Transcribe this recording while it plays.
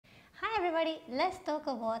everybody, let's talk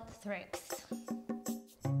about thrips.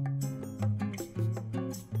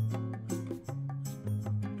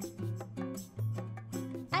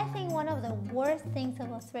 I think one of the worst things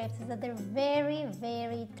about thrips is that they're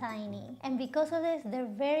very tiny, and because of this they're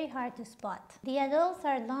very hard to spot. The adults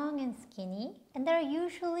are long and skinny and they're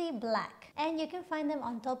usually black, and you can find them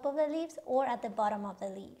on top of the leaves or at the bottom of the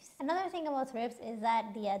leaves. Another thing about thrips is that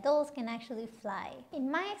the adults can actually fly. In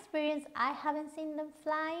my experience, I haven't seen them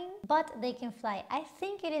flying, but they can fly. I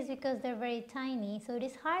think it is because they're very tiny, so it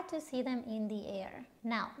is hard to see them in the air.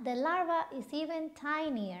 Now, the larva is even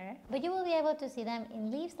tinier, but you will be able to see them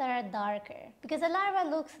in leaves that are darker, because the larva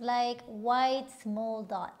looks like white small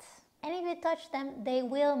dots. And if you touch them, they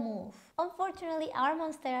will move. Unfortunately, our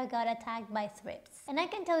monstera got attacked by thrips. And I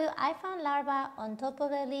can tell you, I found larvae on top of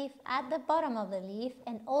the leaf, at the bottom of the leaf,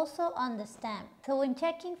 and also on the stem. So when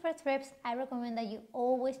checking for thrips, I recommend that you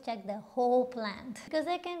always check the whole plant, because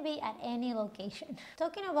they can be at any location.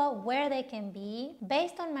 Talking about where they can be,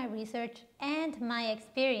 based on my research and my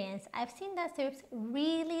experience, I've seen that thrips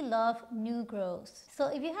really love new growths. So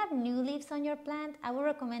if you have new leaves on your plant, I would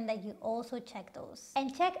recommend that you also check those.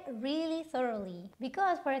 And check really thoroughly,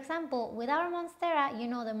 because for example, with our monstera, you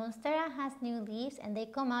know, the monstera has new leaves and they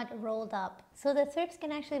come out rolled up. So the thrips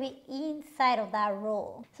can actually be inside of that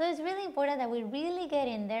roll. So it's really important that we really get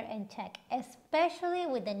in there and check, especially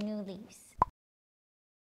with the new leaves.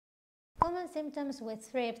 Common symptoms with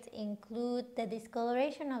thrips include the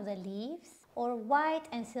discoloration of the leaves or white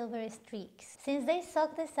and silver streaks. Since they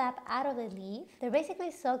suck the sap out of the leaf, they're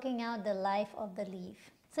basically sucking out the life of the leaf.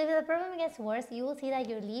 So if the problem gets worse, you will see that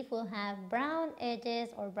your leaf will have brown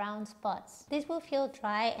edges or brown spots. This will feel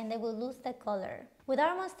dry and they will lose the color. With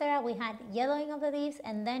our monstera, we had yellowing of the leaves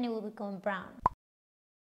and then it will become brown.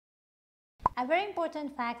 A very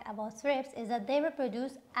important fact about thrips is that they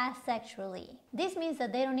reproduce asexually. This means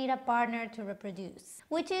that they don't need a partner to reproduce,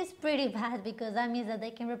 which is pretty bad because that means that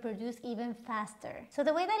they can reproduce even faster. So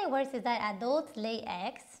the way that it works is that adults lay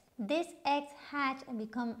eggs. These eggs hatch and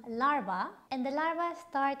become larvae, and the larvae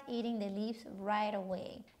start eating the leaves right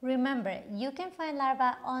away. Remember, you can find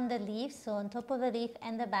larvae on the leaves, so on top of the leaf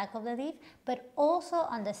and the back of the leaf, but also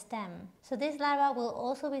on the stem. So this larva will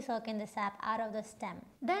also be sucking the sap out of the stem.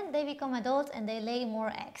 Then they become adults and they lay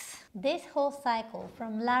more eggs. This whole cycle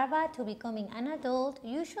from larva to becoming an adult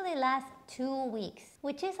usually lasts 2 weeks,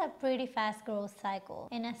 which is a pretty fast growth cycle,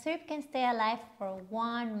 and a thrip can stay alive for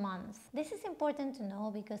 1 month. This is important to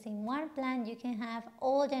know because in one plant you can have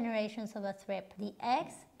all generations of a thrip: the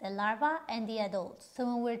eggs, the larva, and the adults. So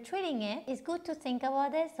when we're treating it, it's good to think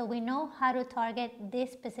about this so we know how to target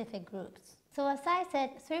these specific groups. So as I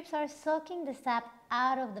said, thrips are sucking the sap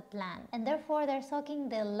out of the plant, and therefore they're sucking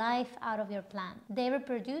the life out of your plant. They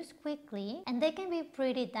reproduce quickly and they can be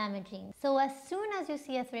pretty damaging. So as soon as you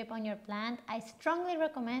see a thrip on your plant, I strongly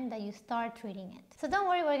recommend that you start treating it. So don't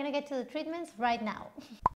worry, we're gonna get to the treatments right now.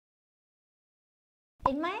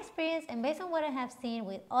 In my experience and based on what I have seen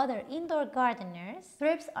with other indoor gardeners,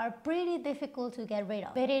 thrips are pretty difficult to get rid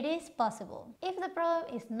of, but it is possible. If the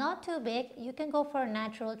problem is not too big, you can go for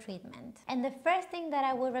natural treatment. And the first thing that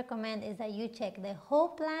I would recommend is that you check the whole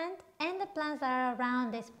plant and the plants that are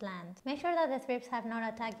around this plant. Make sure that the thrips have not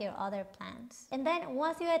attacked your other plants. And then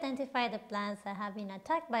once you identify the plants that have been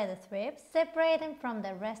attacked by the thrips, separate them from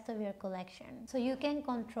the rest of your collection so you can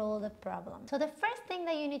control the problem. So the first thing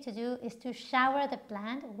that you need to do is to shower the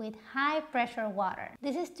plant with high pressure water.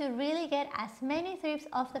 This is to really get as many thrips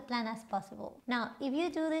off the plant as possible. Now, if you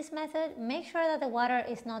do this method, make sure that the water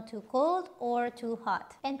is not too cold or too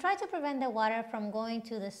hot, and try to prevent the water from going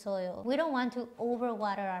to the soil. We don't want to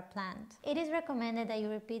overwater our plant. It is recommended that you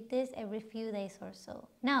repeat this every few days or so.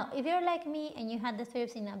 Now, if you're like me and you had the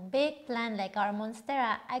thrips in a big plant like our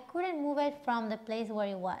monstera, I couldn't move it from the place where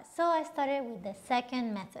it was. So I started with the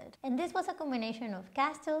second method. And this was a combination of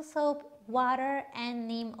castile soap, water, and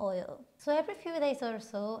neem oil. So every few days or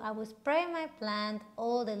so, I would spray my plant,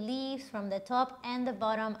 all the leaves from the top and the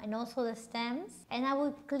bottom, and also the stems, and I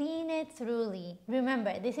would clean it thoroughly.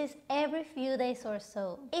 Remember, this is every few days or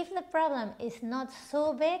so. If the problem is not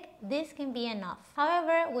so big, this can be enough.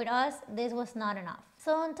 However, with us, this was not enough.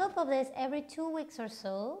 So on top of this, every 2 weeks or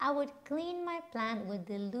so, I would clean my plant with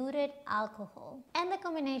diluted alcohol. And the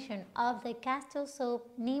combination of the castile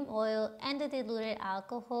soap, neem oil, and the diluted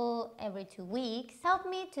alcohol every 2 weeks helped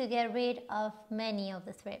me to get rid of many of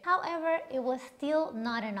the thrips. However, it was still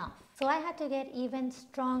not enough. So I had to get even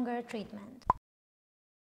stronger treatment.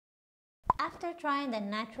 After trying the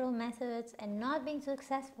natural methods and not being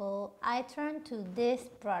successful, I turned to this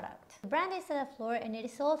product. The brand is Flor and it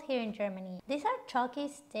is sold here in Germany. These are chalky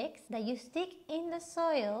sticks that you stick in the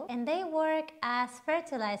soil and they work as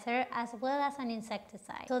fertilizer as well as an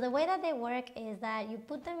insecticide. So the way that they work is that you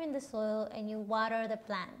put them in the soil and you water the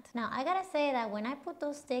plant. Now I gotta say that when I put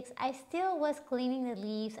those sticks, I still was cleaning the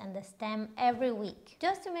leaves and the stem every week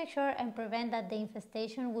just to make sure and prevent that the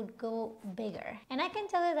infestation would go bigger. And I can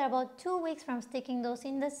tell you that about 2 weeks from sticking those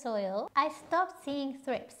in the soil, I stopped seeing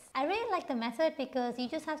thrips. I really like the method because you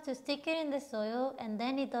just have to stick it in the soil and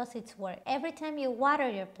then it does its work. Every time you water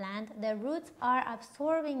your plant, the roots are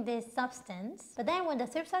absorbing this substance, but then when the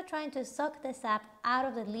thrips are trying to suck the sap out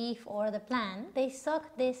of the leaf or the plant, they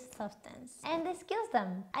suck this substance and this kills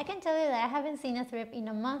them. I can tell you that I haven't seen a thrip in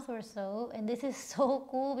a month or so, and this is so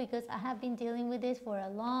cool because I have been dealing with this for a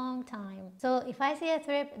long time. So if I see a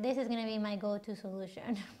thrip, this is gonna be my go-to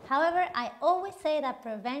solution. However, I always say that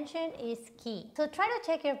prevention is key. So try to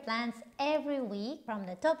check your plants every week from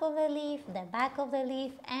the top of the leaf, the back of the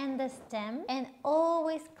leaf, and the stem, and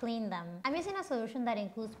always clean them. I'm using a solution that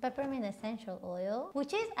includes peppermint essential oil,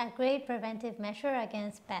 which is a great preventive measure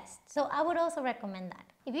against pests. So I would also recommend that.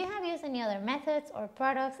 If you have used any other methods or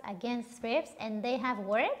products against thrips and they have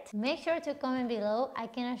worked, make sure to comment below. I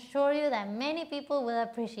can assure you that many people will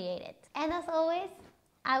appreciate it. And as always,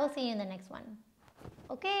 I will see you in the next one.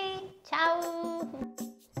 Okay, ciao!